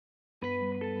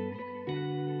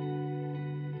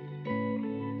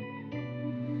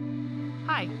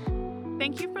Hi,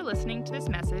 thank you for listening to this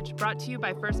message brought to you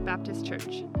by First Baptist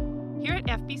Church. Here at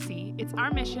FBC, it's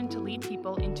our mission to lead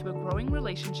people into a growing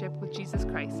relationship with Jesus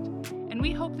Christ, and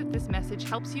we hope that this message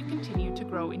helps you continue to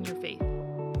grow in your faith.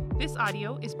 This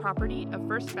audio is property of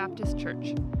First Baptist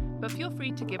Church, but feel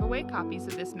free to give away copies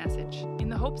of this message in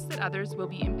the hopes that others will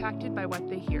be impacted by what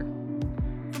they hear.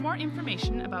 For more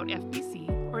information about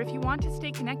FBC, or if you want to stay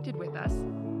connected with us,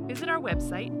 visit our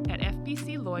website at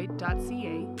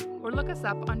fbcloyd.ca or look us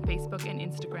up on Facebook and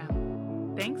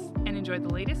Instagram. Thanks, and enjoy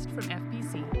the latest from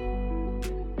FBC.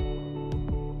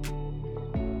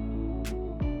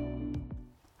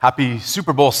 Happy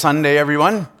Super Bowl Sunday,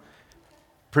 everyone.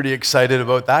 Pretty excited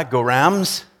about that. Go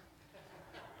Rams.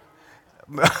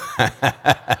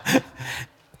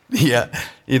 Yeah,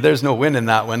 there's no win in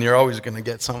that one. You're always going to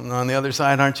get something on the other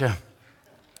side, aren't you?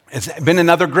 It's been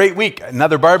another great week,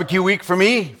 another barbecue week for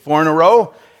me, 4 in a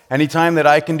row. Anytime that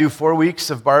I can do 4 weeks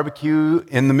of barbecue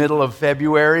in the middle of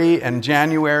February and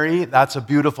January, that's a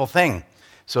beautiful thing.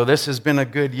 So this has been a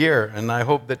good year, and I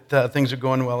hope that things are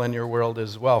going well in your world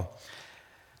as well.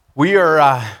 We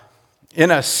are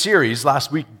in a series, last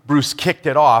week Bruce kicked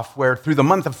it off, where through the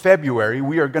month of February,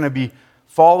 we are going to be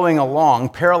following along,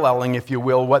 paralleling, if you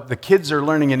will, what the kids are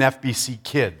learning in FBC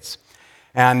Kids.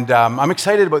 And I'm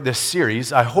excited about this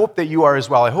series. I hope that you are as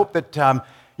well. I hope that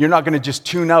you're not going to just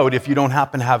tune out if you don't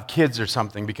happen to have kids or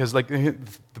something, because the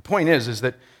point is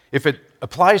that if it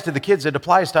applies to the kids, it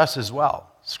applies to us as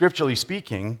well. Scripturally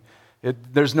speaking,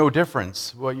 there's no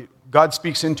difference. God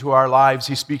speaks into our lives.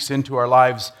 He speaks into our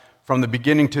lives from the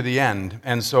beginning to the end.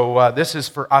 And so this is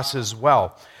for us as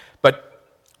well. But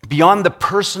beyond the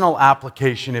personal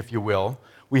application, if you will,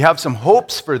 we have some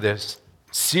hopes for this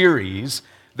series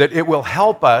that it will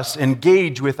help us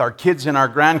engage with our kids and our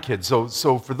grandkids.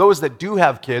 So for those that do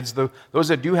have kids, those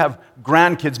that do have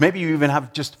grandkids, maybe you even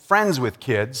have just friends with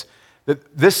kids,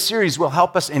 that this series will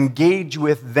help us engage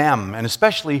with them, and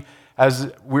especially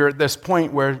as we're at this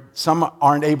point where some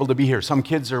aren't able to be here. Some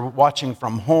kids are watching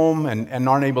from home and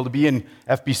aren't able to be in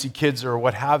FBC Kids or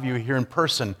what have you here in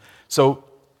person. So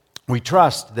we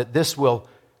trust that this will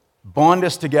bond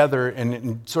us together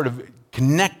and sort of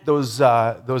connect those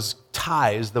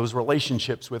ties, those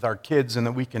relationships with our kids, and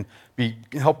that we can be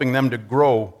helping them to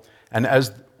grow. And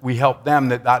as we help them,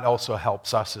 that also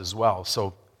helps us as well.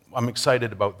 So I'm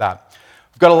excited about that.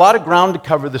 We've got a lot of ground to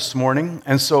cover this morning,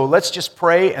 and so let's just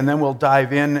pray, and then we'll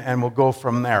dive in, and we'll go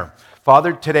from there.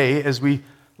 Father, today, as we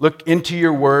look into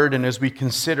your word and as we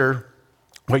consider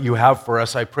what you have for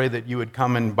us, I pray that you would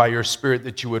come and by your Spirit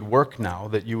that you would work now,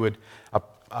 that you would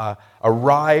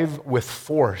arrive with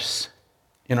force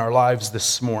in our lives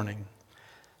this morning,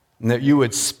 and that you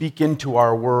would speak into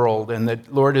our world, and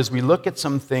that, Lord, as we look at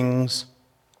some things,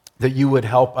 that you would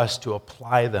help us to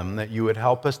apply them, that you would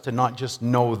help us to not just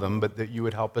know them, but that you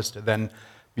would help us to then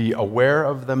be aware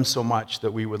of them so much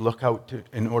that we would look out to,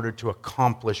 in order to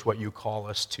accomplish what you call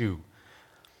us to.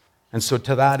 And so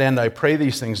to that end, I pray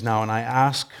these things now, and I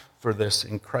ask for this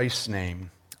in Christ's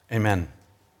name. Amen.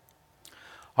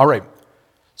 All right.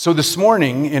 So this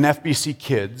morning in FBC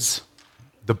Kids,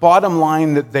 the bottom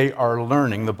line that they are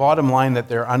learning, the bottom line that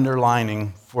they're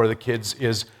underlining for the kids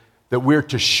is that we're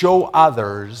to show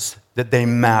others that they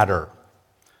matter.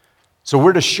 So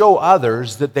we're to show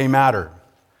others that they matter.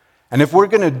 And if we're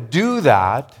going to do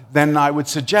that, then I would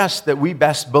suggest that we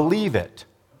best believe it.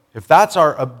 If that's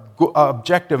our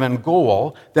objective and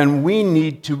goal, then we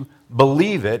need to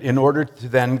believe it in order to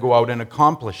then go out and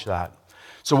accomplish that.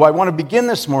 So I want to begin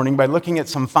this morning by looking at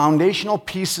some foundational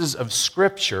pieces of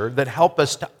Scripture that help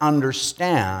us to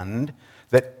understand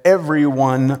that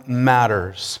everyone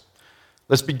matters.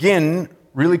 Let's begin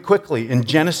really quickly in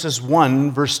Genesis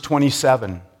 1, verse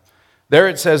 27. There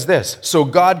it says this: "So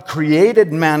God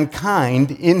created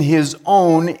mankind in his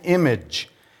own image.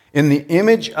 In the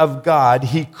image of God,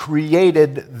 he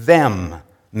created them.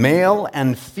 Male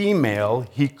and female,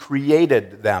 he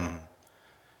created them."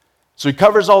 So he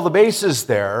covers all the bases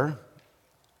there,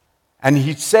 and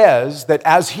he says that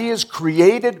as he has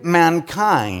created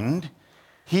mankind,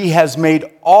 he has made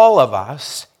all of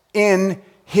us in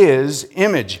his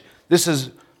image. This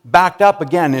is backed up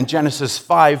again in Genesis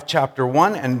 5, chapter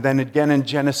 1, and then again in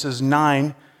Genesis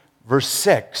 9, verse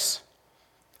 6.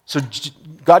 So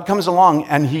God comes along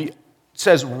and he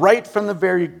says right from the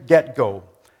very get-go,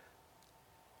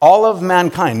 all of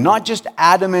mankind, not just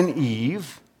Adam and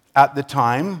Eve at the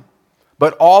time,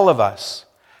 but all of us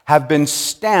have been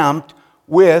stamped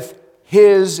with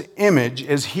his image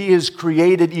as he has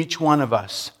created each one of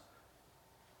us.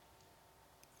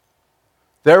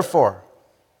 Therefore,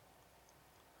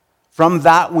 from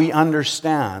that we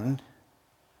understand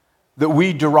that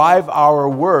we derive our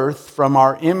worth from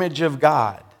our image of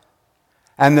God,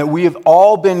 and that we have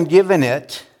all been given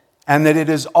it, and that it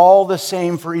is all the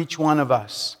same for each one of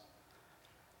us.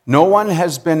 No one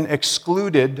has been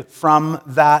excluded from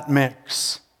that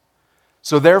mix.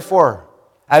 So therefore,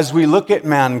 as we look at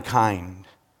mankind,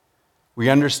 we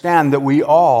understand that we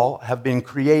all have been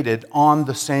created on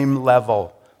the same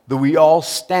level, that we all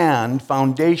stand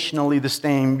foundationally the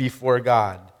same before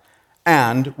God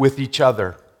and with each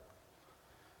other.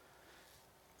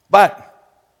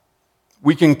 But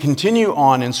we can continue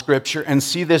on in Scripture and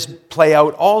see this play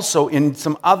out also in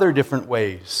some other different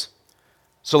ways.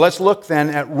 So let's look then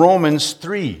at Romans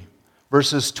 3,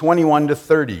 verses 21 to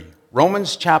 30.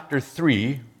 Romans chapter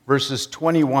 3, verses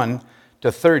 21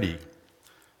 to 30.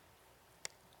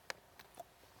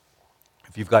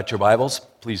 If you've got your Bibles,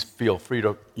 please feel free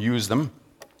to use them.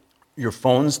 Your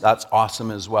phones, that's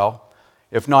awesome as well.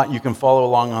 If not, you can follow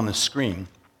along on the screen.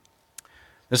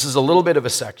 This is a little bit of a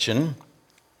section.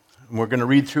 We're going to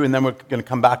read through and then we're going to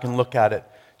come back and look at it.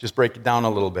 Just break it down a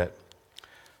little bit.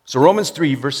 So Romans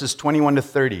 3, verses 21 to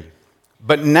 30.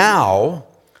 But now,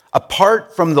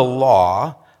 apart from the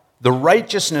law, the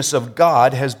righteousness of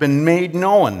God has been made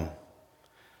known,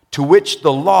 to which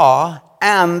the law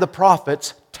and the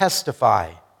prophets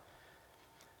testify.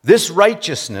 This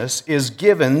righteousness is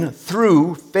given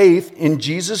through faith in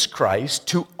Jesus Christ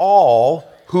to all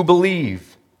who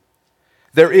believe.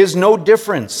 There is no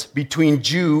difference between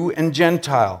Jew and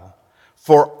Gentile,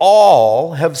 for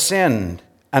all have sinned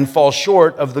and fall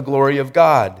short of the glory of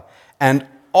God, and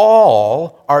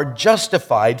all are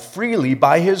justified freely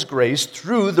by His grace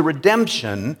through the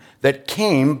redemption that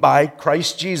came by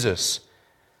Christ Jesus.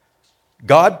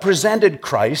 God presented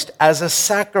Christ as a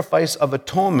sacrifice of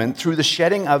atonement through the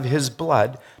shedding of His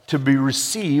blood to be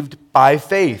received by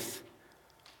faith.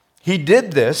 He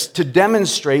did this to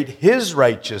demonstrate His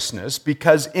righteousness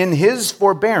because in His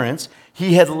forbearance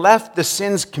He had left the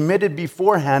sins committed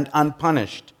beforehand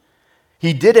unpunished.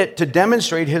 He did it to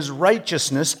demonstrate His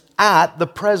righteousness at the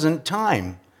present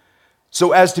time,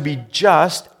 so as to be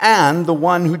just and the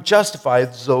one who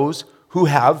justifies those who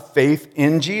have faith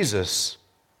in Jesus.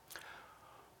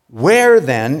 Where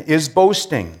then is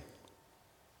boasting?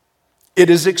 It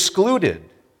is excluded.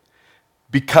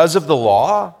 Because of the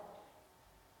law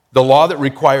that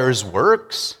requires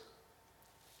works?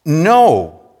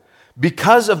 No,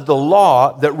 because of the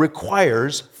law that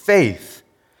requires faith.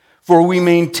 For we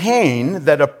maintain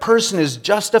that a person is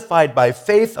justified by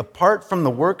faith apart from the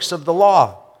works of the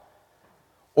law.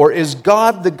 Or is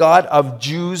God the God of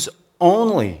Jews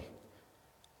only?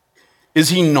 Is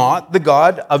He not the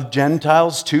God of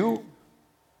Gentiles too?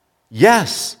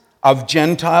 Yes, of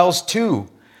Gentiles too,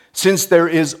 since there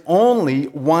is only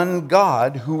one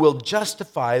God who will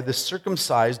justify the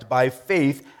circumcised by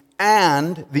faith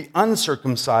and the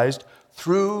uncircumcised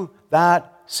through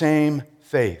that same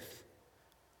faith.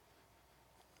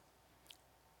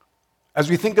 As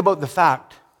we think about the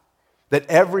fact that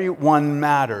everyone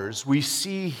matters, we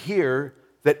see here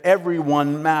that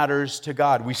everyone matters to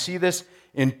God. We see this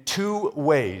in two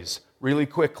ways, really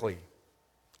quickly.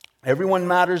 Everyone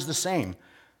matters the same.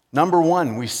 Number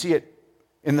one, we see it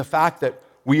in the fact that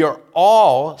we are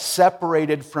all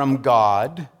separated from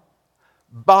God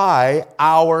by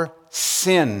our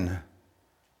sin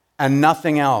and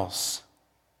nothing else.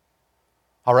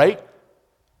 All right?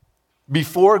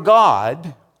 Before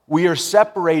God, we are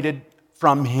separated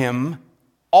from Him,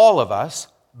 all of us,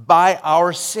 by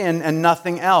our sin and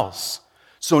nothing else.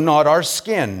 So not our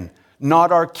skin,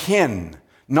 not our kin,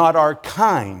 not our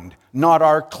kind, not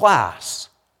our class.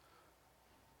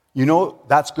 You know,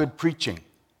 that's good preaching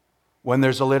when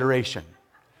there's alliteration.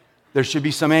 There should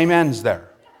be some amens there.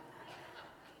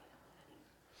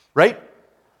 Right?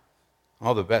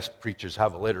 All the best preachers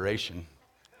have alliteration.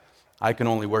 I can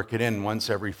only work it in once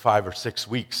every 5 or 6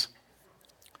 weeks.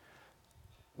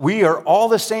 We are all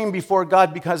the same before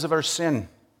God because of our sin.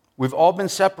 We've all been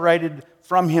separated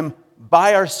from Him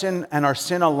by our sin and our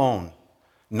sin alone.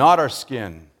 Not our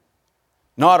skin,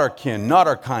 not our kin, not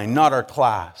our kind, not our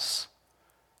class.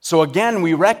 So again,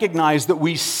 we recognize that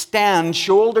we stand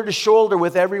shoulder to shoulder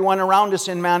with everyone around us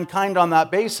in mankind on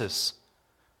that basis.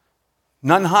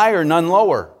 None higher, none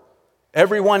lower.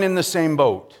 Everyone in the same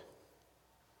boat.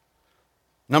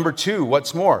 Number two,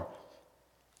 what's more?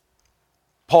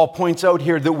 Paul points out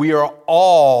here that we are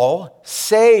all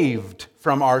saved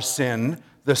from our sin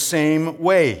the same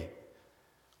way,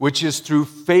 which is through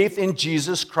faith in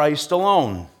Jesus Christ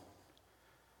alone.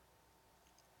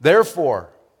 Therefore,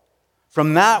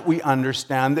 from that we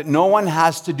understand that no one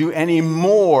has to do any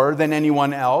more than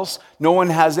anyone else. No one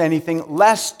has anything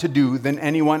less to do than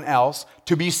anyone else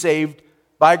to be saved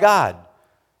by God,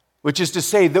 which is to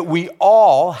say that we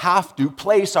all have to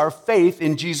place our faith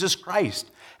in Jesus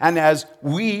Christ. And as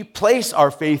we place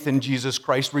our faith in Jesus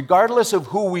Christ, regardless of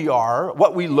who we are,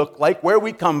 what we look like, where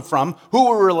we come from, who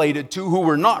we're related to, who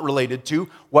we're not related to,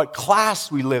 what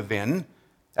class we live in,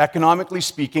 economically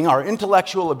speaking, our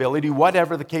intellectual ability,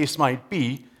 whatever the case might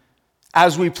be,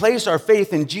 as we place our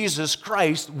faith in Jesus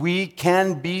Christ, we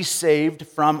can be saved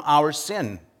from our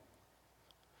sin.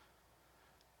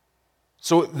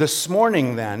 So this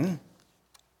morning then,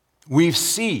 we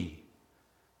see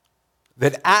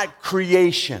that at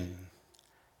creation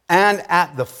and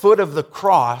at the foot of the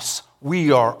cross,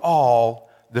 we are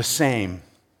all the same.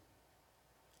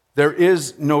 There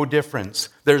is no difference.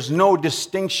 There's no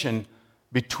distinction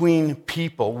between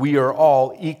people. We are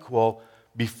all equal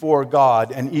before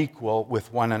God and equal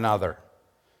with one another.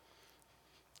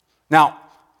 Now,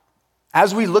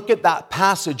 as we look at that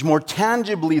passage more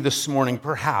tangibly this morning,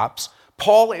 perhaps,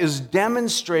 Paul is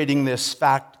demonstrating this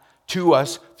fact to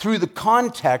us through the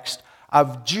context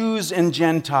of Jews and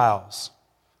Gentiles.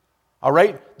 All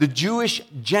right? The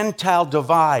Jewish-Gentile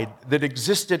divide that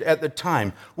existed at the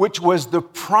time, which was the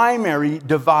primary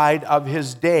divide of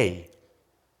his day.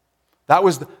 That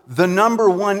was the number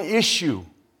one issue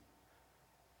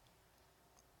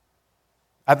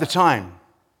at the time.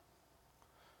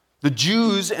 The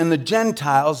Jews and the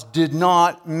Gentiles did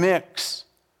not mix.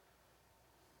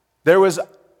 There was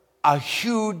a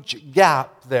huge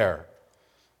gap there.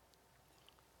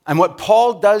 And what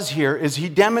Paul does here is he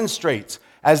demonstrates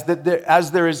as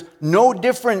there is no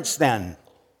difference then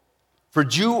for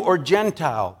Jew or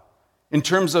Gentile in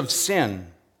terms of sin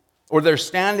or their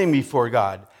standing before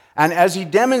God. And as he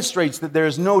demonstrates that there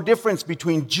is no difference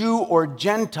between Jew or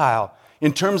Gentile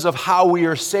in terms of how we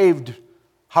are saved,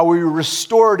 how we are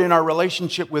restored in our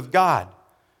relationship with God,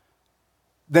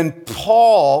 then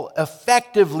Paul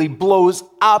effectively blows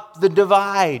up the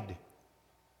divide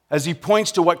as he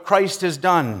points to what Christ has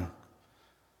done.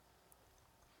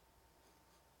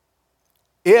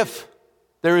 If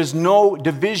there is no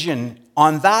division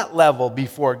on that level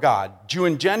before God, Jew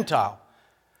and Gentile,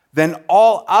 then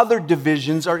all other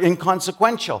divisions are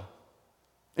inconsequential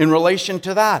in relation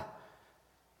to that.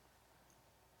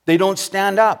 They don't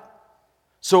stand up.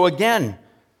 So again,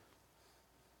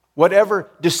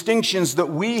 whatever distinctions that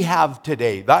we have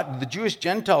today, that the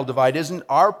Jewish-Gentile divide isn't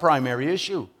our primary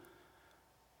issue.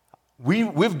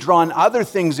 We've drawn other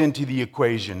things into the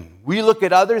equation. We look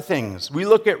at other things. We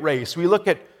look at race. We look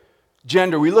at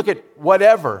gender. We look at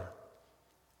whatever.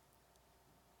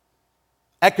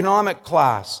 Economic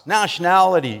class,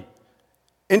 nationality,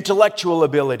 intellectual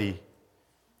ability,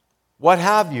 what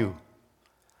have you.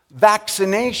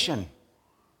 Vaccination.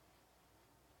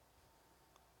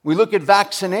 We look at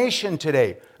vaccination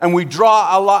today, and we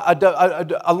draw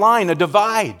a line, a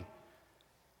divide.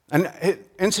 And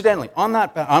incidentally, on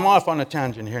that, I'm off on a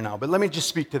tangent here now, but let me just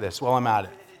speak to this while I'm at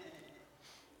it.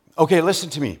 Okay, listen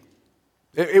to me.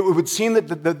 It would seem that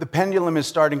the pendulum is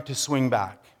starting to swing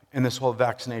back in this whole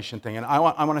vaccination thing. And I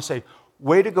want to say,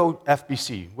 way to go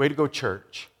FBC, way to go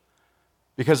church.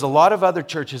 Because a lot of other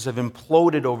churches have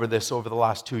imploded over this over the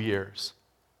last 2 years.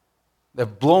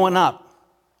 They've blown up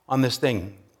on this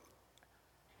thing.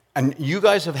 And you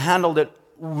guys have handled it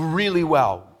really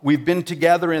well. We've been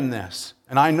together in this.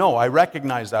 And I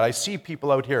recognize that. I see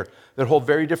people out here that hold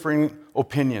very differing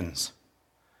opinions.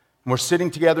 And we're sitting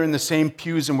together in the same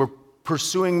pews and we're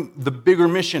pursuing the bigger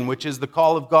mission, which is the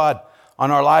call of God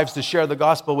on our lives to share the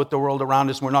gospel with the world around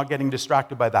us. We're not getting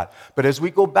distracted by that. But as we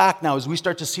go back now, as we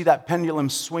start to see that pendulum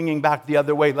swinging back the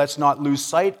other way, let's not lose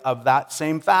sight of that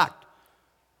same fact.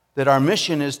 That our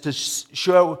mission is to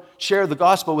share the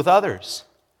gospel with others.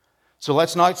 So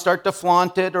let's not start to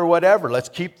flaunt it or whatever. Let's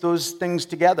keep those things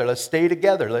together. Let's stay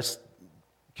together. Let's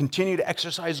continue to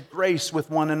exercise grace with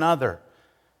one another.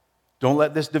 Don't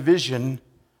let this division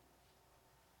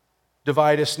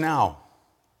divide us now.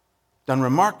 Done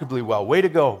remarkably well. Way to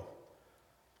go.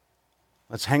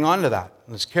 Let's hang on to that.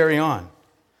 Let's carry on.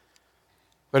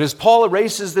 But as Paul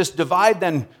erases this divide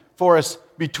then for us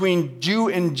between Jew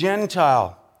and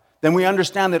Gentile, then we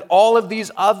understand that all of these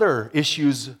other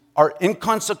issues are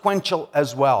inconsequential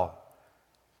as well.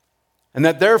 And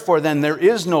that therefore then there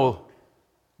is no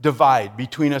divide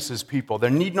between us as people. There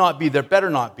need not be, there better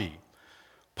not be.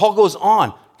 Paul goes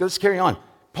on, let's carry on.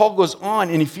 Paul goes on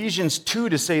in Ephesians 2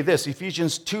 to say this,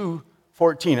 Ephesians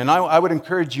 2:14. And I would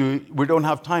encourage you, we don't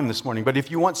have time this morning, but if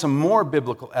you want some more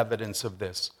biblical evidence of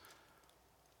this,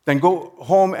 then go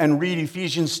home and read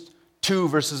Ephesians 2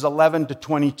 verses 11 to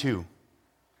 22.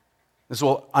 This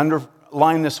will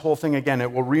underline this whole thing again.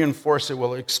 It will reinforce it,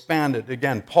 will expand it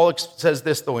again. Paul says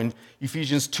this though in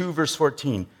Ephesians 2 verse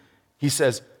 14. he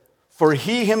says, for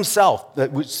he himself,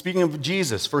 speaking of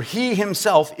Jesus, for he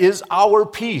himself is our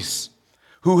peace,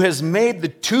 who has made the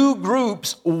two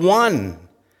groups one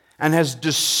and has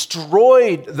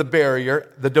destroyed the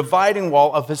barrier, the dividing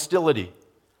wall of hostility.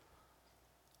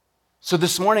 So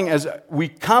this morning, as we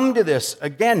come to this,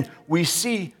 again, we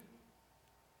see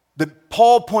that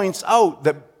Paul points out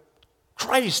that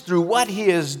Christ, through what he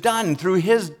has done, through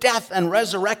his death and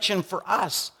resurrection for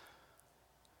us,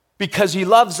 because he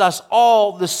loves us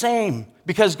all the same,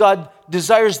 because God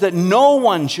desires that no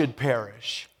one should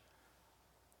perish.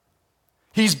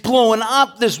 He's blown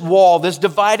up this wall, this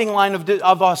dividing line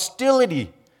of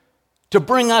hostility to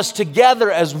bring us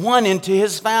together as one into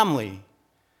his family.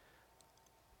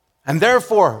 And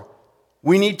therefore,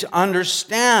 we need to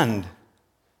understand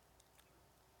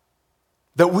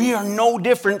that we are no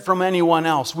different from anyone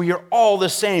else. We are all the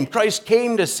same. Christ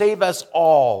came to save us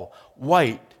all,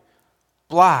 white,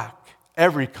 black,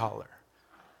 every color.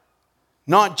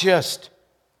 Not just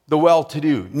the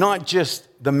well-to-do, not just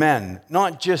the men,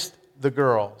 not just the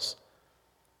girls.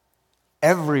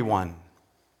 Everyone.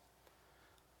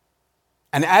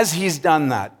 And as he's done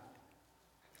that,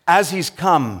 as he's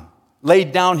come,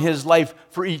 laid down his life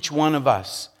for each one of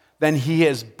us, then he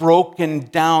has broken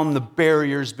down the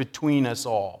barriers between us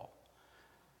all.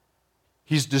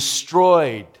 He's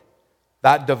destroyed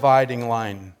that dividing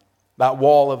line, that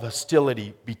wall of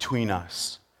hostility between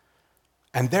us.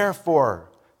 And therefore,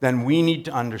 then we need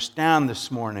to understand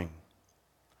this morning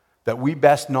that we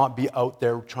best not be out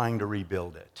there trying to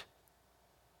rebuild it.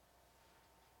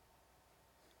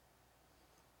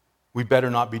 We better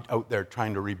not be out there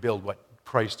trying to rebuild what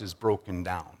Christ has broken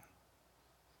down.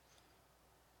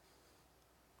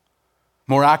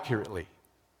 More accurately,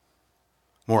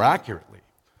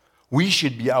 we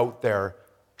should be out there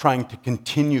trying to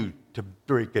continue to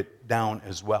break it down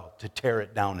as well, to tear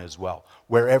it down as well,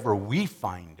 wherever we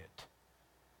find it.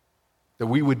 That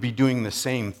we would be doing the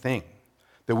same thing,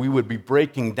 that we would be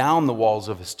breaking down the walls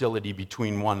of hostility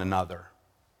between one another,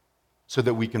 so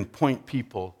that we can point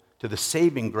people to the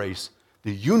saving grace,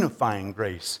 the unifying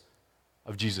grace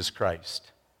of Jesus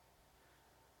Christ.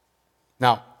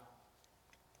 Now,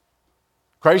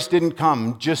 Christ didn't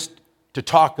come just to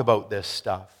talk about this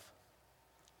stuff.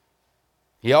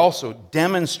 He also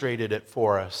demonstrated it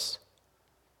for us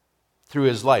through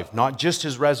his life, not just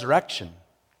his resurrection,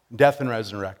 death and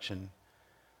resurrection,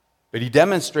 but he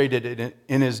demonstrated it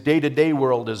in his day-to-day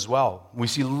world as well. We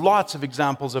see lots of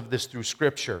examples of this through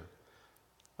Scripture,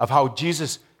 of how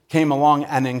Jesus came along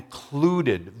and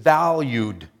included,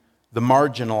 valued the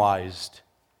marginalized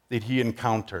that he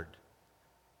encountered.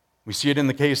 We see it in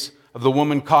the case of the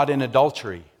woman caught in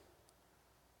adultery.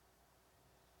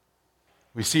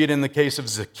 We see it in the case of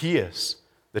Zacchaeus,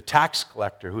 the tax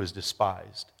collector who is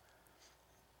despised.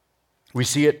 We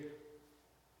see it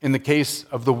in the case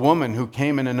of the woman who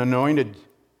came in and anointed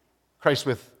Christ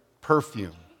with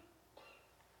perfume.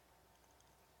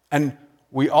 And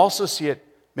we also see it,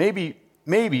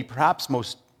 perhaps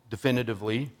most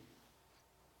definitively,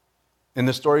 in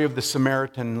the story of the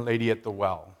Samaritan lady at the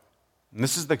well. And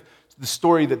this is the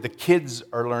story that the kids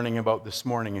are learning about this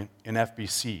morning in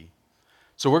FBC.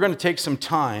 So we're going to take some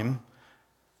time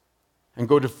and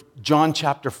go to John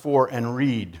chapter 4 and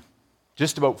read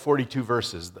just about 42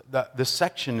 verses. This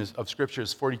section of Scripture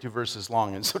is 42 verses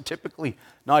long, and so typically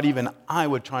not even I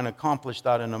would try and accomplish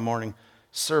that in a morning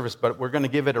service, but we're going to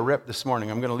give it a rip this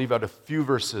morning. I'm going to leave out a few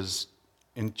verses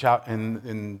in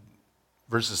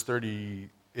verses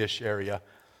 30-ish area,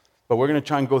 but we're going to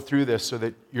try and go through this so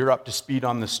that you're up to speed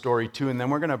on the story too, and then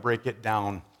we're going to break it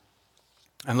down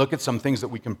and look at some things that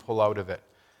we can pull out of it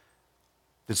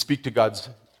that speak to God's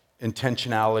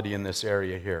intentionality in this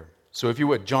area here. So if you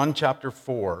would, John chapter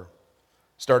 4,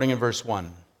 starting in verse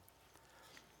 1.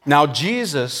 Now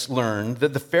Jesus learned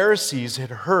that the Pharisees had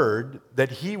heard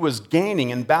that he was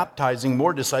gaining and baptizing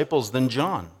more disciples than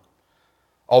John,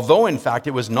 although in fact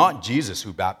it was not Jesus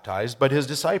who baptized, but his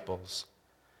disciples.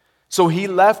 So he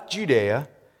left Judea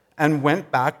and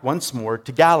went back once more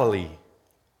to Galilee.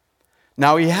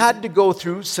 Now he had to go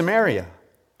through Samaria.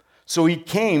 So he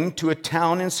came to a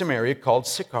town in Samaria called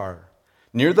Sychar,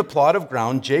 near the plot of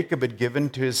ground Jacob had given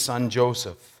to his son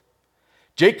Joseph.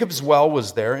 Jacob's well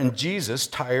was there, and Jesus,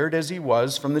 tired as he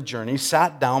was from the journey,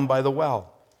 sat down by the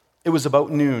well. It was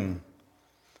about noon.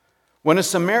 When a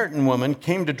Samaritan woman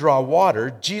came to draw water,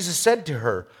 Jesus said to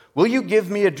her, "Will you give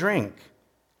me a drink?"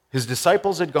 His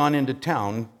disciples had gone into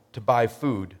town to buy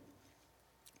food.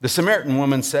 The Samaritan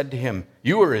woman said to him,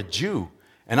 "You are a Jew,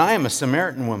 and I am a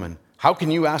Samaritan woman. How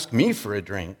can you ask me for a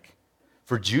drink?"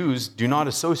 For Jews do not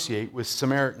associate with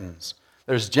Samaritans.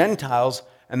 There's Gentiles,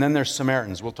 and then there's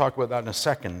Samaritans. We'll talk about that in a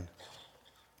second.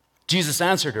 Jesus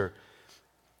answered her,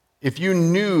 "If you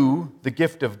knew the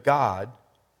gift of God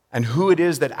and who it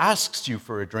is that asks you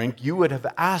for a drink, you would have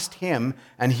asked him,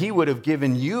 and he would have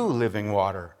given you living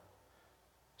water."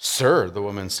 "Sir," the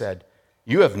woman said,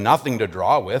 "you have nothing to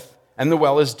draw with, and the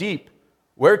well is deep.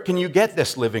 Where can you get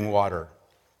this living water?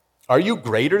 Are you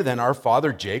greater than our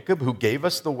father Jacob, who gave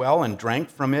us the well and drank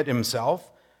from it himself,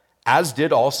 as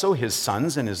did also his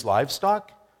sons and his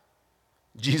livestock?"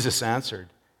 Jesus answered,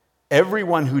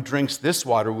 "Everyone who drinks this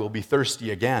water will be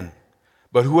thirsty again.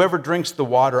 But whoever drinks the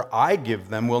water I give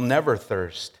them will never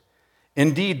thirst.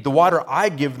 Indeed, the water I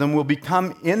give them will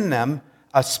become in them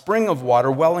a spring of water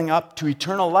welling up to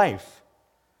eternal life."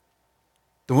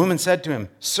 The woman said to him,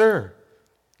 "Sir,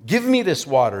 give me this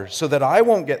water so that I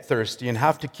won't get thirsty and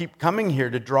have to keep coming here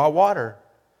to draw water."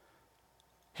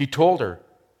 He told her,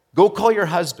 "Go call your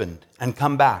husband and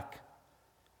come back."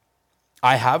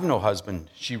 "I have no husband,"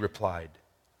 she replied.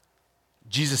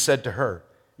 Jesus said to her,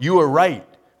 "You are right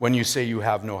when you say you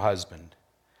have no husband.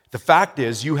 The fact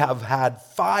is, you have had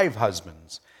 5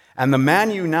 husbands, and the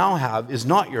man you now have is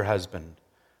not your husband.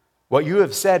 What you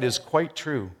have said is quite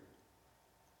true."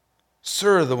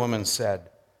 "Sir," the woman said,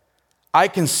 "I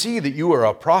can see that you are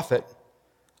a prophet.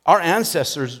 Our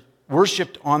ancestors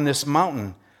worshipped on this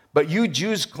mountain, but you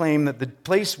Jews claim that the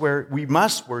place where we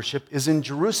must worship is in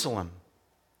Jerusalem."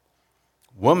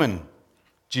 "Woman,"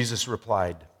 Jesus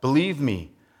replied, "believe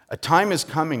me, a time is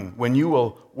coming when you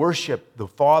will worship the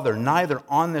Father neither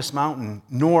on this mountain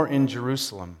nor in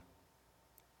Jerusalem.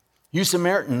 You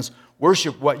Samaritans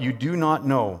worship what you do not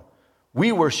know.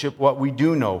 We worship what we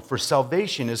do know, for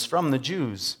salvation is from the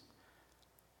Jews.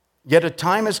 Yet a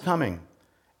time is coming,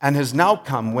 and has now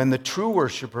come, when the true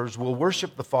worshipers will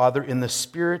worship the Father in the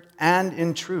Spirit and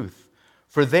in truth,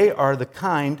 for they are the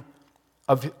kind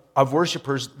of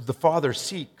worshipers the Father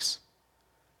seeks.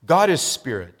 God is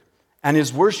Spirit, and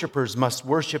his worshipers must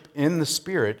worship in the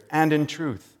Spirit and in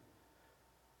truth."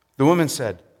 The woman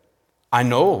said, "I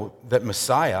know that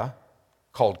Messiah,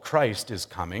 called Christ, is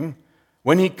coming.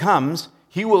 When he comes,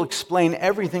 he will explain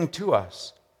everything to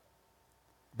us."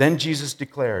 Then Jesus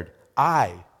declared,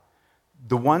 "I,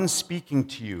 the one speaking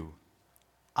to you,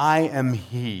 I am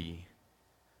he."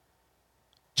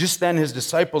 Just then his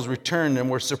disciples returned and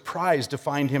were surprised to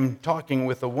find him talking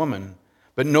with a woman.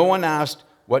 But no one asked,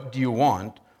 "What do you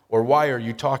want?" or "Why are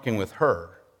you talking with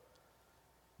her?"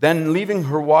 Then, leaving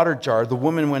her water jar, the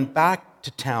woman went back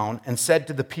to town and said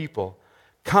to the people,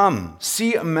 "Come,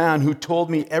 see a man who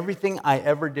told me everything I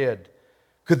ever did.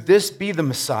 Could this be the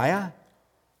Messiah?"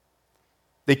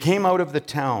 They came out of the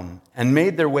town and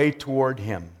made their way toward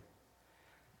him.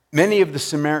 Many of the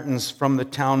Samaritans from the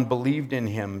town believed in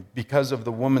him because of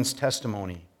the woman's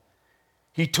testimony.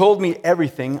 "He told me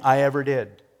everything I ever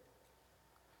did."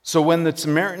 So when the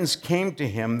Samaritans came to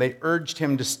him, they urged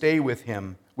him to stay with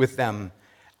them,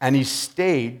 and he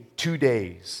stayed 2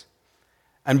 days.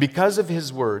 And because of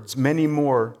his words, many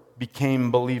more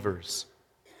became believers.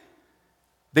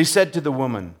 They said to the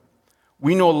woman,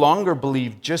 "We no longer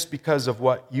believe just because of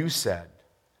what you said.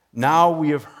 Now we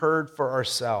have heard for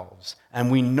ourselves,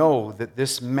 and we know that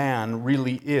this man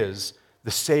really is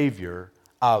the Savior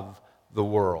of the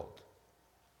world."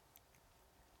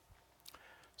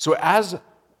 So as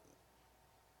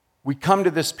we come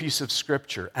to this piece of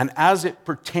Scripture, and as it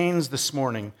pertains this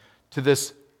morning to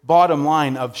this bottom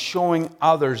line of showing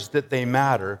others that they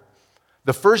matter,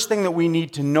 the first thing that we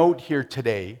need to note here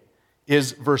today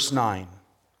is verse 9.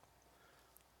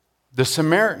 The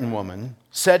Samaritan woman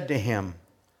said to him,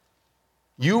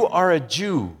 "You are a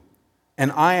Jew,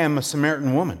 and I am a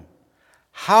Samaritan woman.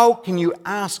 How can you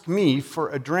ask me for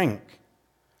a drink?"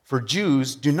 For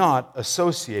Jews do not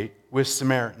associate with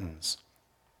Samaritans.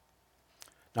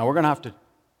 Now, we're going to have to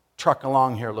truck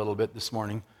along here a little bit this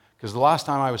morning, because the last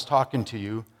time I was talking to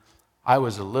you, I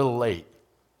was a little late.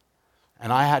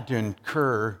 And I had to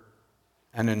incur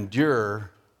and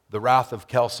endure the wrath of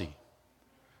Kelsey,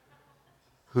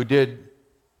 who did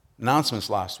announcements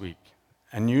last week.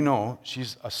 And you know,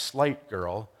 she's a slight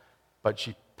girl, but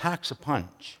she packs a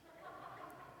punch.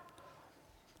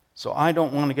 So I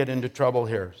don't want to get into trouble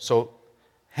here. So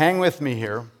hang with me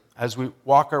here as we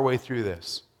walk our way through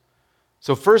this.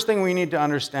 So first thing we need to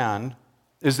understand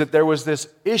is that there was this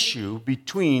issue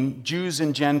between Jews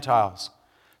and Gentiles.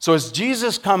 So as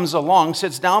Jesus comes along,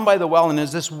 sits down by the well, and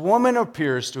as this woman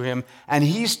appears to him, and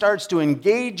he starts to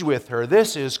engage with her,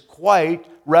 this is quite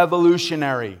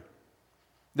revolutionary.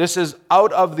 This is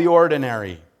out of the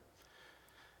ordinary.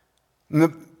 And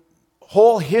the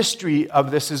whole history of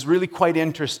this is really quite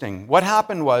interesting. What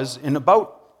happened was, in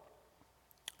about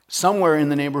somewhere in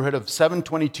the neighborhood of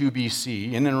 722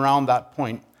 BC, in and around that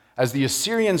point, as the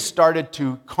Assyrians started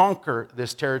to conquer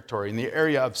this territory, in the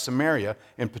area of Samaria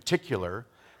in particular,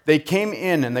 they came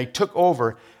in and they took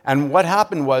over. And what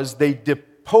happened was they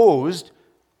deported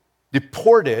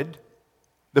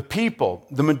the people,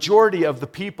 the majority of the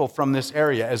people from this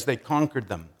area as they conquered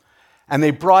them. And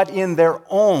they brought in their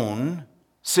own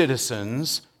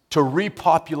citizens to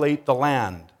repopulate the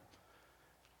land.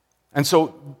 And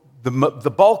so the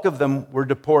bulk of them were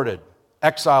deported,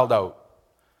 exiled out.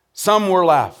 Some were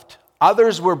left.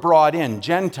 Others were brought in,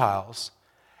 Gentiles.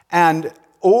 And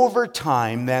over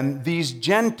time, then, these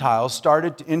Gentiles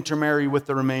started to intermarry with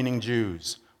the remaining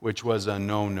Jews, which was a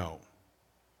no-no.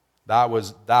 That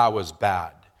was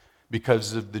bad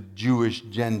because of the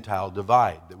Jewish-Gentile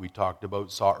divide that we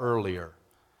saw earlier.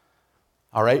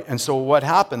 All right? And so what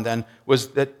happened then was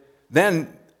that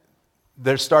then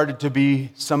there started to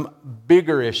be some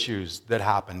bigger issues that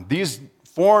happened. These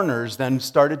foreigners then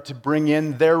started to bring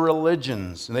in their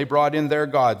religions, and they brought in their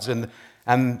gods.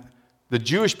 And the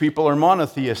Jewish people are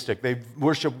monotheistic. They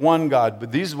worship one God,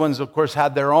 but these ones, of course,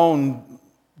 had their own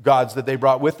gods that they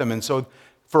brought with them. And so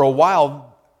for a while,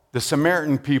 the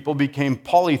Samaritan people became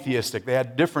polytheistic. They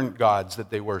had different gods that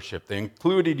they worshiped. They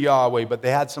included Yahweh, but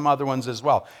they had some other ones as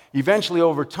well. Eventually,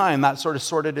 over time, that sort of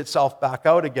sorted itself back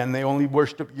out again. They only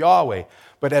worshiped Yahweh.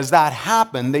 But as that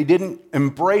happened, they didn't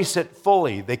embrace it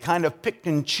fully. They kind of picked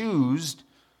and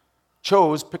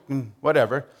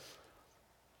whatever.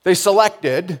 They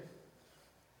selected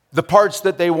the parts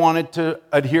that they wanted to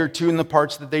adhere to and the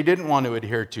parts that they didn't want to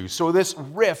adhere to. So this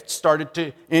rift started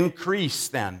to increase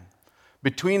then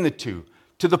between the two,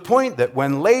 to the point that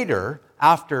when later,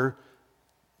 after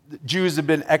the Jews had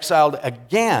been exiled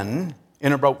again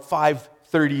in about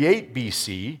 538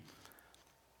 BC,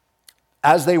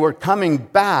 as they were coming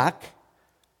back,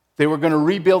 they were going to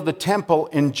rebuild the temple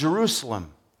in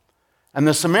Jerusalem. And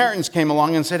the Samaritans came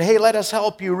along and said, hey, let us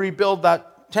help you rebuild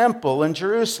that temple in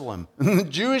Jerusalem. And the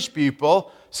Jewish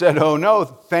people said, oh no,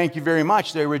 thank you very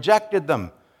much. They rejected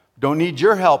them. Don't need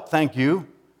your help, thank you.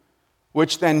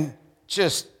 Which then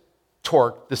just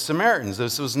torqued the Samaritans.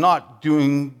 This was not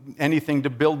doing anything to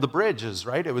build the bridges,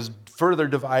 right? It was further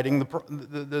dividing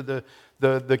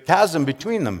the chasm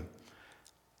between them.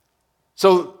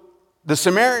 So the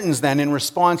Samaritans then, in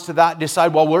response to that,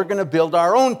 decide, well, we're going to build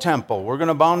our own temple. We're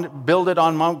going to build it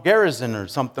on Mount Gerizim or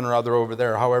something or other over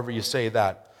there, however you say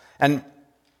that. And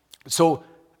so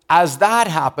as that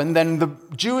happened, then the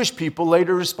Jewish people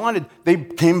later responded. They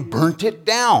burnt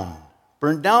down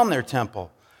their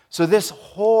temple. So this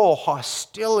whole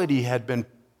hostility had been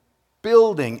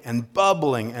building and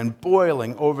bubbling and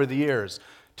boiling over the years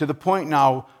to the point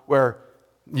now where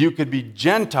you could be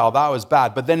Gentile, that was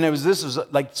bad. But then this was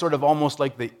like sort of almost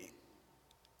like the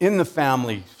in the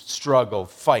family struggle,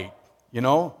 fight,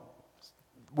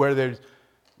 where there's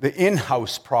the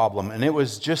in-house problem, and it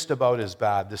was just about as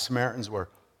bad. The Samaritans were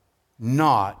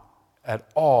not at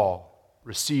all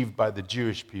received by the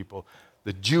Jewish people.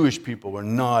 The Jewish people were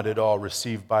not at all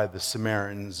received by the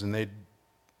Samaritans, and they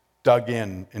dug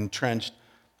in, entrenched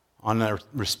on their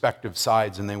respective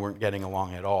sides, and they weren't getting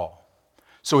along at all.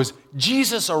 So as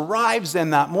Jesus arrives then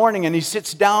that morning, and he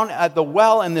sits down at the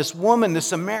well, and this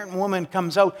Samaritan woman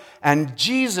comes out, and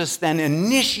Jesus then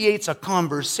initiates a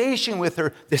conversation with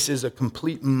her. This is a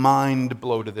complete mind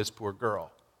blow to this poor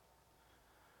girl.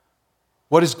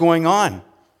 What is going on?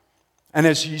 And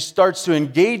as she starts to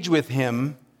engage with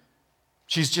him,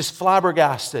 she's just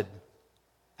flabbergasted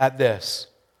at this.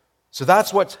 So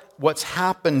that's what's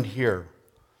happened here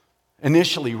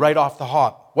initially, right off the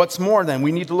hop. What's more then,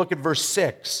 we need to look at verse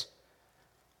 6. It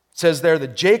says there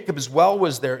that Jacob's well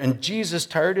was there, and Jesus,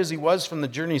 tired as he was from the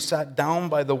journey, sat down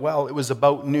by the well. It was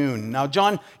about noon. Now,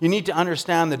 John, you need to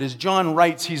understand that as John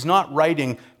writes, he's not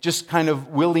writing just kind of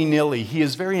willy-nilly. He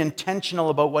is very intentional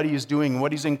about what he is doing,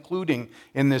 what he's including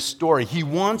in this story. He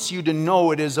wants you to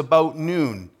know it is about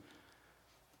noon.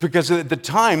 Because at the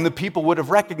time, the people would have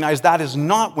recognized that is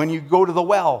not when you go to the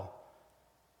well.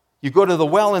 You go to the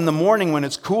well in the morning when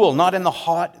it's cool, not in the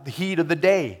heat of the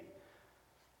day.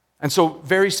 And so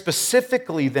very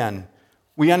specifically then,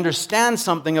 we understand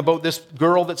something about this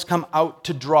girl that's come out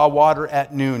to draw water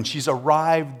at noon. She's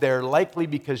arrived there likely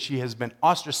because she has been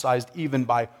ostracized even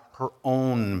by her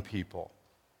own people.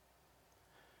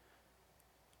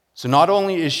 So not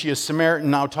only is she a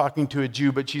Samaritan now talking to a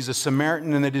Jew, but she's a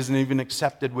Samaritan and it isn't even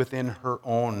accepted within her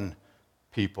own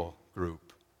people group.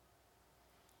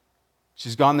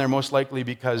 She's gone there most likely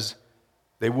because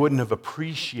they wouldn't have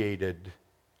appreciated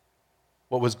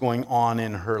what was going on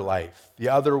in her life. The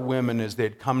other women, as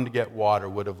they'd come to get water,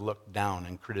 would have looked down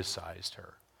and criticized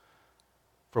her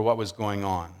for what was going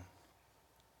on.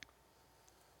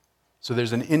 So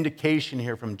there's an indication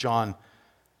here from John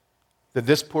that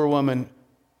this poor woman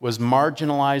was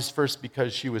marginalized first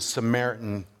because she was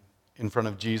Samaritan in front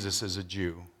of Jesus as a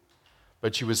Jew.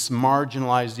 But she was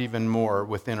marginalized even more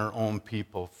within her own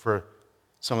people for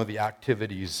some of the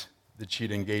activities that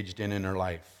she'd engaged in her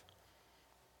life.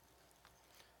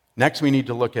 Next, we need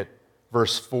to look at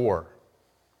verse 4,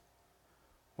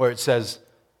 where it says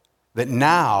that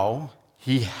now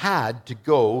he had to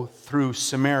go through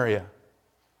Samaria.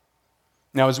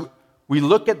 Now, as we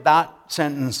look at that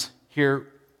sentence here,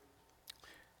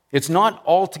 it's not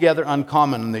altogether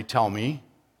uncommon, they tell me,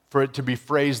 for it to be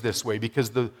phrased this way,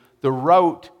 because the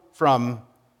route from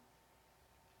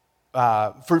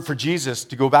for Jesus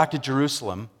to go back to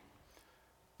Jerusalem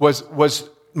was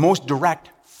most direct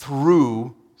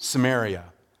through Samaria.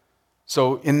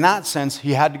 So in that sense,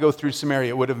 he had to go through Samaria.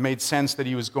 It would have made sense that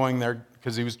he was going there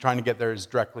because he was trying to get there as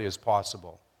directly as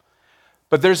possible.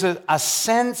 But there's a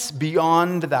sense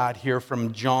beyond that here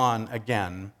from John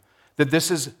again, that this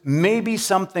is maybe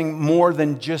something more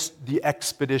than just the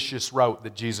expeditious route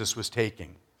that Jesus was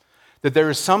taking. That there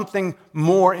is something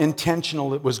more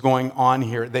intentional that was going on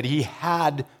here, that he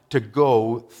had to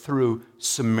go through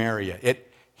Samaria.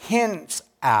 It hints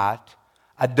at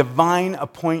a divine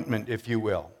appointment, if you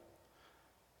will.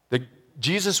 That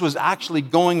Jesus was actually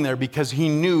going there because he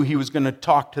knew he was going to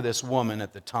talk to this woman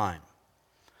at the time.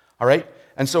 All right?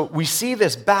 And so we see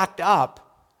this backed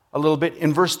up a little bit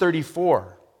in verse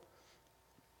 34,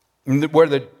 where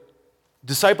the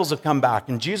disciples have come back,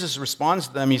 and Jesus responds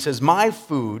to them. He says, "My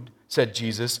food," said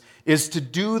Jesus, "is to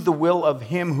do the will of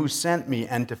him who sent me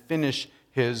and to finish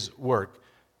his work."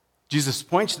 Jesus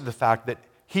points to the fact that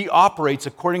he operates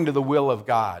according to the will of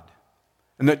God,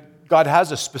 and that God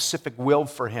has a specific will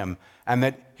for him, and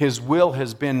that his will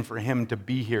has been for him to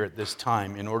be here at this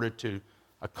time in order to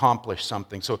accomplish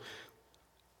something. So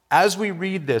as we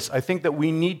read this, I think that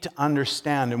we need to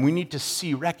understand and we need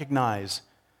to recognize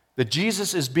that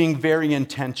Jesus is being very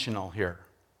intentional here.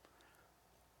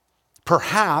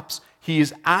 Perhaps he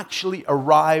has actually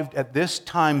arrived at this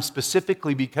time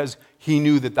specifically because he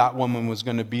knew that that woman was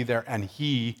going to be there and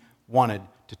he wanted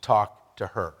to talk to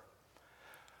her.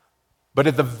 But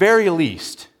at the very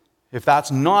least, if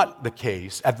that's not the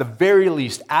case, at the very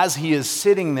least, as he is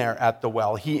sitting there at the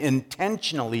well, he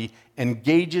intentionally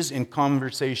engages in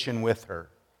conversation with her.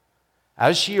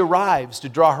 As she arrives to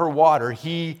draw her water,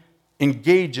 he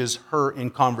engages her in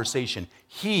conversation.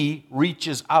 He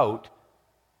reaches out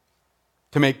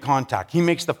to make contact. He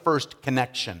makes the first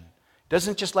connection. He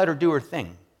doesn't just let her do her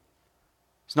thing.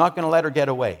 He's not going to let her get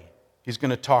away. He's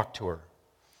going to talk to her.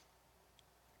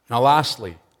 Now,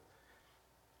 lastly,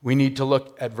 we need to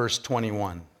look at verse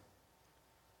 21.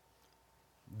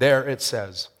 There it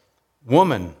says,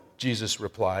 "Woman," Jesus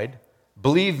replied,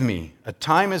 "believe me, a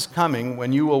time is coming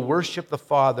when you will worship the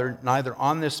Father neither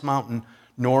on this mountain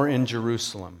nor in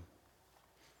Jerusalem."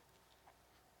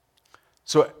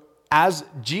 So as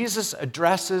Jesus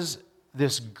addresses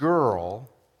this girl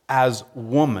as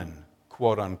woman,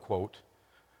 quote unquote,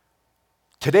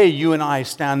 today you and I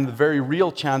stand the very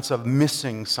real chance of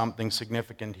missing something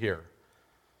significant here.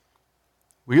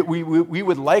 We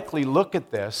would likely look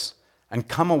at this and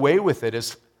come away with it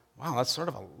as, wow, that's sort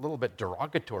of a little bit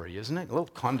derogatory, isn't it? A little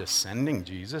condescending,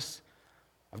 Jesus.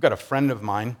 I've got a friend of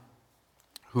mine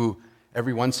who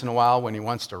every once in a while, when he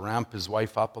wants to ramp his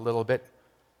wife up a little bit,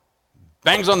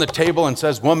 bangs on the table and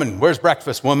says, "Woman, where's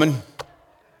breakfast, woman?"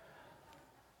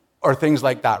 Or things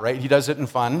like that, right? He does it in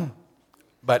fun,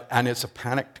 and it's a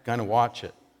panic to kind of watch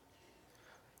it.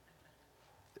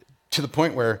 To the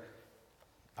point where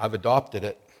I've adopted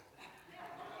it.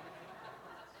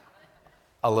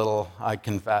 A little, I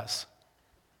confess.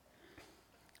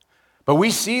 But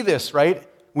we see this, right?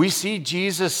 We see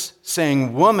Jesus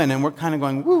saying woman, and we're kind of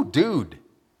going, woo, dude.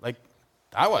 Like,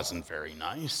 that wasn't very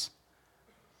nice.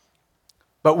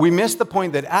 But we miss the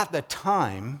point that at the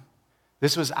time,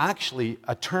 this was actually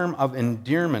a term of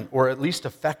endearment, or at least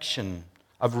affection,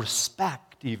 of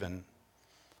respect even.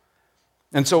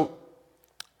 And so,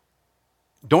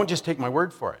 don't just take my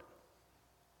word for it.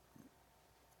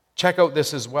 Check out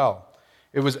this as well.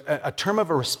 It was a term of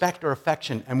a respect or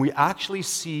affection, and we actually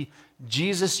see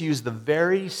Jesus use the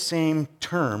very same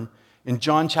term in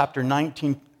John chapter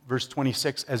 19, verse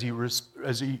 26, as he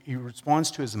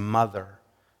responds to his mother,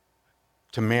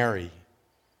 to Mary.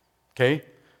 Okay?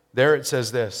 There it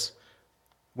says this: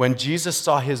 when Jesus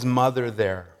saw his mother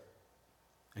there,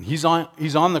 and he's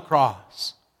on the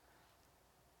cross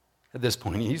at this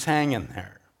point, he's hanging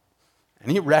there,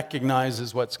 and he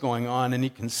recognizes what's going on, and he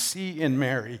can see in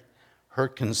Mary her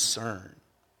concern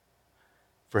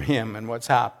for him and what's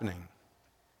happening.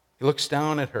 He looks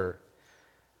down at her,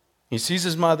 He sees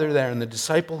his mother there and the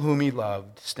disciple whom he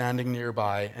loved standing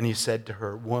nearby, and he said to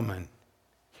her, "Woman,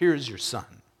 here's your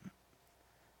son."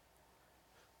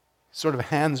 Sort of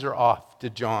hands her off to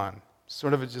John.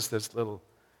 Sort of just this little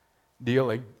deal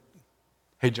like,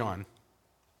 "Hey, John,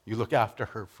 you look after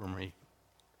her for me.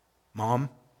 Mom,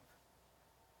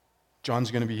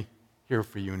 John's going to be here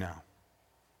for you now."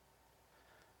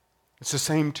 It's the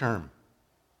same term.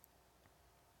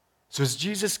 So as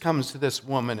Jesus comes to this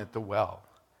woman at the well,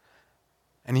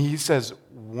 and he says,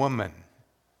 "Woman,"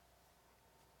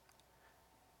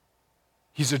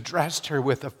 he's addressed her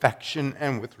with affection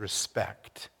and with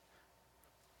respect.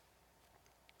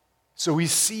 So we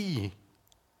see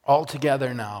all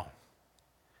together now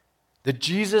that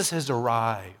Jesus has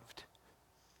arrived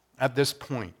at this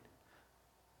point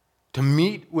to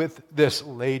meet with this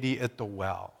lady at the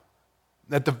well.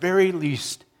 At the very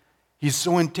least, he's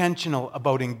so intentional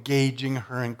about engaging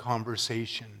her in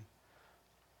conversation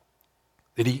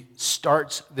that he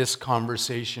starts this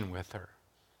conversation with her.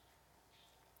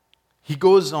 He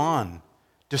goes on,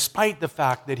 despite the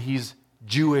fact that he's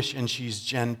Jewish and she's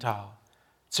Gentile.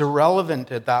 It's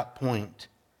irrelevant at that point.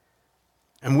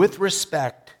 And with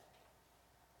respect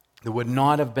that would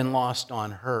not have been lost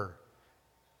on her,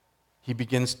 he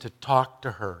begins to talk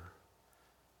to her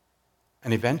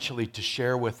and eventually to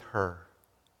share with her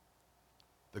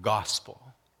the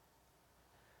gospel.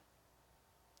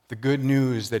 The good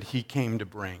news that he came to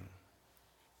bring.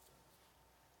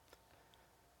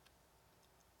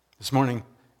 This morning,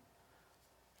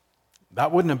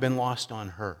 that wouldn't have been lost on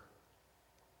her.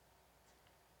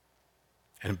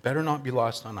 And it better not be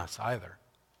lost on us either.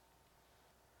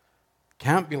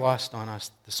 Can't be lost on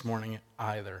us this morning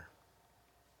either.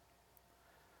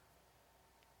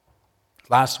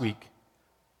 Last week,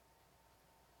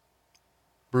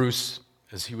 Bruce,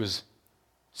 as he was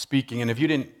speaking, and if you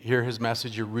didn't hear his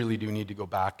message, you really do need to go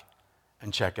back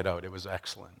and check it out. It was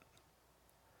excellent.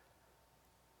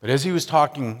 But as he was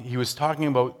talking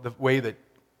about the way that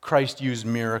Christ used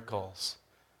miracles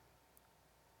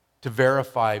to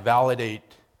verify,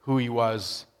 validate who he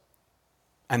was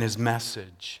and his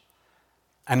message,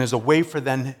 and as a way for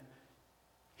then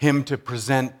him to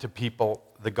present to people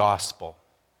the gospel.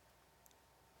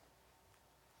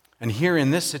 And here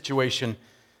in this situation,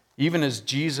 even as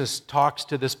Jesus talks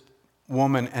to this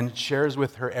woman and shares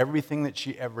with her everything that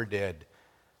she ever did,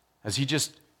 as he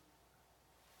just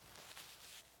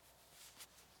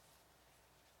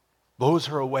blows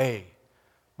her away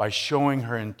by showing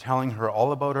her and telling her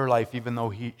all about her life, even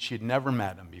though she had never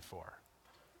met him before.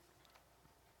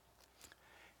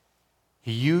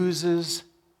 He uses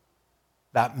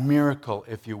that miracle,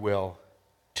 if you will,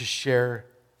 to share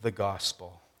the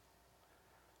gospel.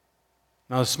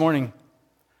 Now this morning,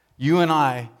 you and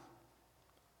I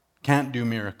can't do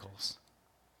miracles.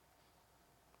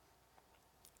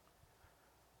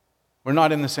 We're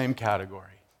not in the same category.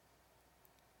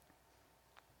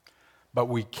 But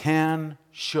we can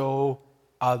show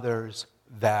others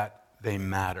that they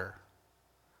matter.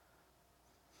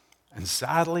 And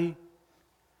sadly,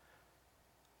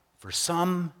 for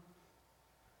some,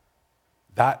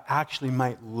 that actually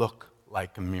might look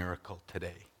like a miracle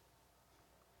today.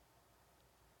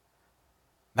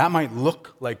 That might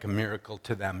look like a miracle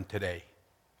to them today.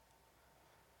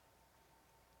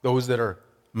 Those that are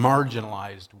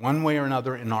marginalized one way or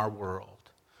another in our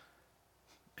world.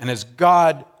 And as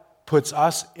God puts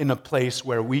us in a place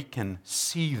where we can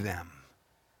see them,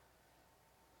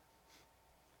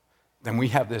 then we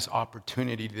have this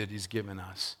opportunity that he's given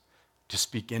us to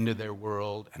speak into their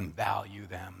world and value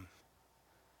them.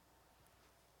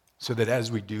 So that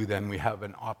as we do, then we have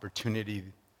an opportunity,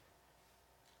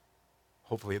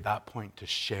 hopefully at that point, to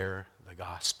share the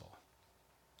gospel.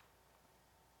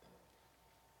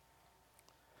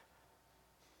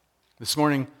 This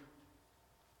morning,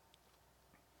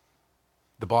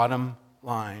 the bottom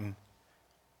line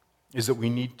is that we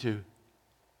need to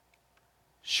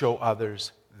show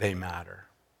others they matter.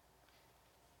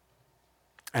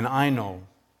 And I know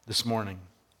this morning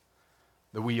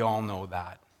that we all know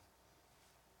that.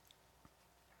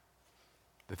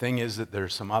 The thing is that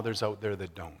there's some others out there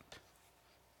that don't.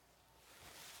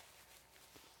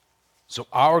 So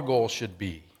our goal should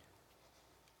be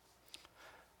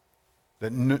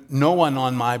that no one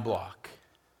on my block,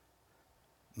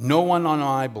 no one on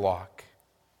my block,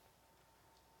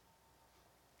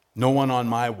 no one on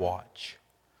my watch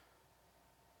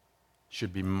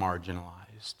should be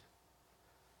marginalized,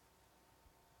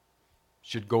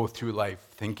 should go through life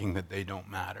thinking that they don't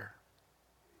matter.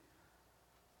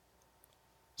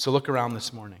 So look around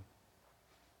this morning.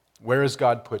 Where has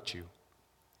God put you?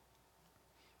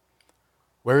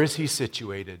 Where has he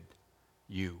situated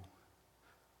you?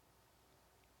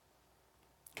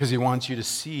 because he wants you to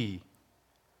see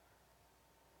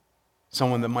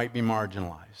someone that might be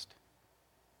marginalized.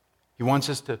 He wants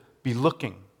us to be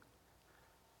looking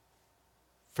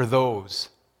for those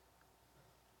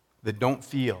that don't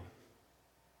feel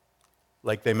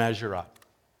like they measure up.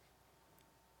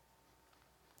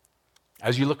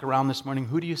 As you look around this morning,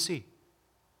 who do you see?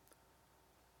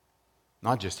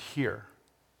 Not just here.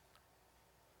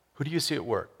 Who do you see at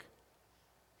work?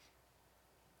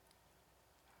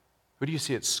 Who do you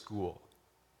see at school?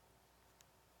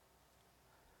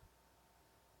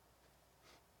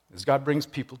 As God brings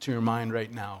people to your mind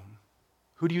right now,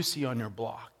 who do you see on your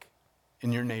block,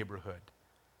 in your neighborhood,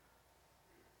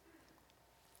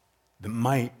 that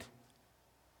might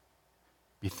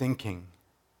be thinking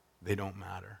they don't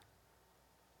matter?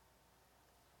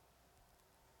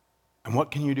 And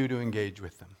what can you do to engage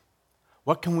with them?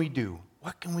 What can we do?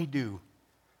 What can we do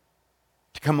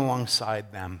to come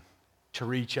alongside them, to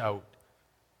reach out,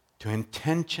 to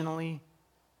intentionally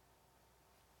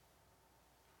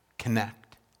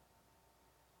connect?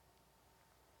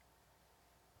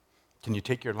 Can you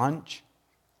take your lunch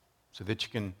so that you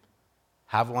can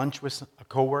have lunch with a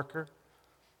coworker?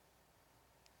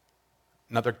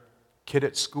 Another kid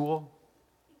at school?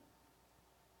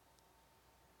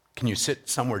 Can you sit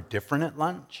somewhere different at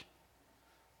lunch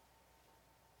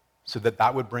so that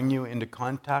that would bring you into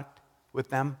contact with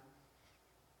them?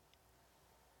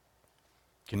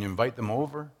 Can you invite them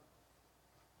over?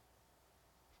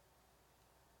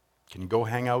 Can you go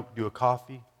hang out, do a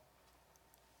coffee?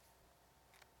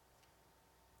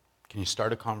 Can you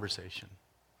start a conversation?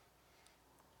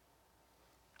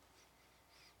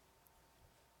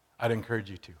 I'd encourage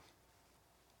you to.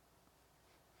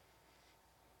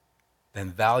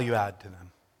 Then value add to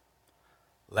them.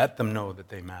 Let them know that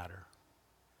they matter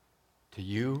to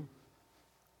you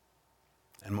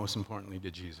and most importantly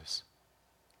to Jesus.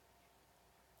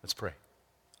 Let's pray.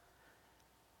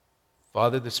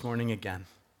 Father, this morning again,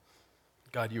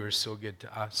 God, you are so good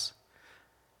to us.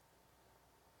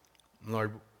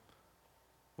 Lord,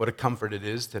 what a comfort it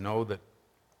is to know that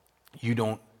you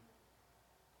don't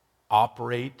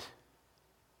operate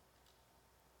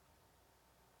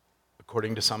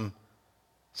according to some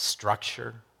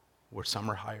structure where some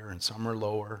are higher and some are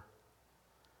lower,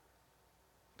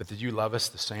 but that you love us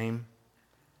the same.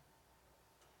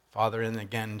 Father, and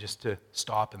again, just to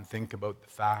stop and think about the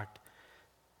fact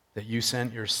that you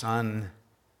sent your Son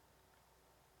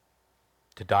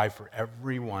to die for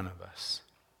every one of us.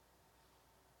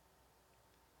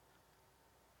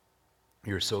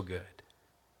 You're so good.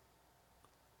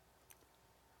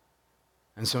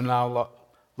 And so now,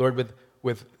 Lord,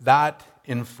 with that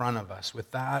in front of us,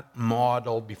 with that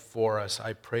model before us,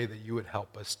 I pray that you would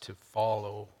help us to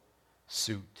follow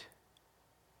suit.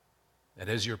 That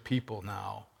as your people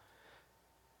now,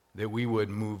 that we would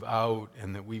move out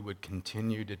and that we would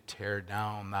continue to tear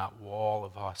down that wall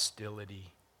of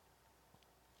hostility.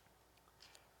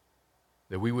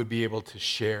 That we would be able to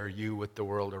share you with the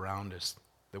world around us.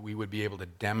 That we would be able to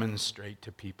demonstrate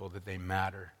to people that they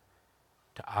matter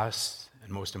to us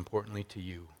and most importantly to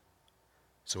you.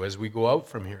 So as we go out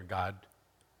from here, God,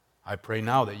 I pray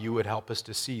now that you would help us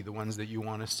to see the ones that you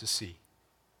want us to see.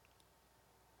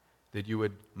 That you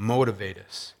would motivate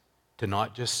us to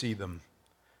not just see them,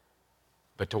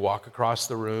 but to walk across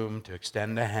the room, to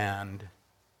extend a hand,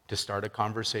 to start a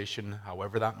conversation,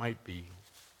 however that might be,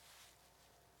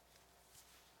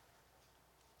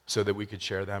 so that we could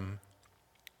share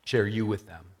you with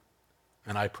them.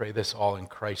 And I pray this all in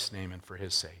Christ's name and for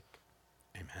his sake.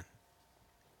 Amen.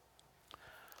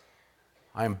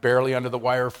 I am barely under the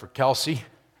wire for Kelsey.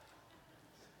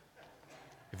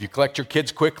 If you collect your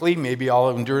kids quickly, maybe I'll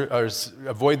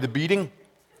avoid the beating.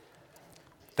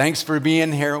 Thanks for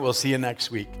being here. We'll see you next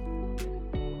week.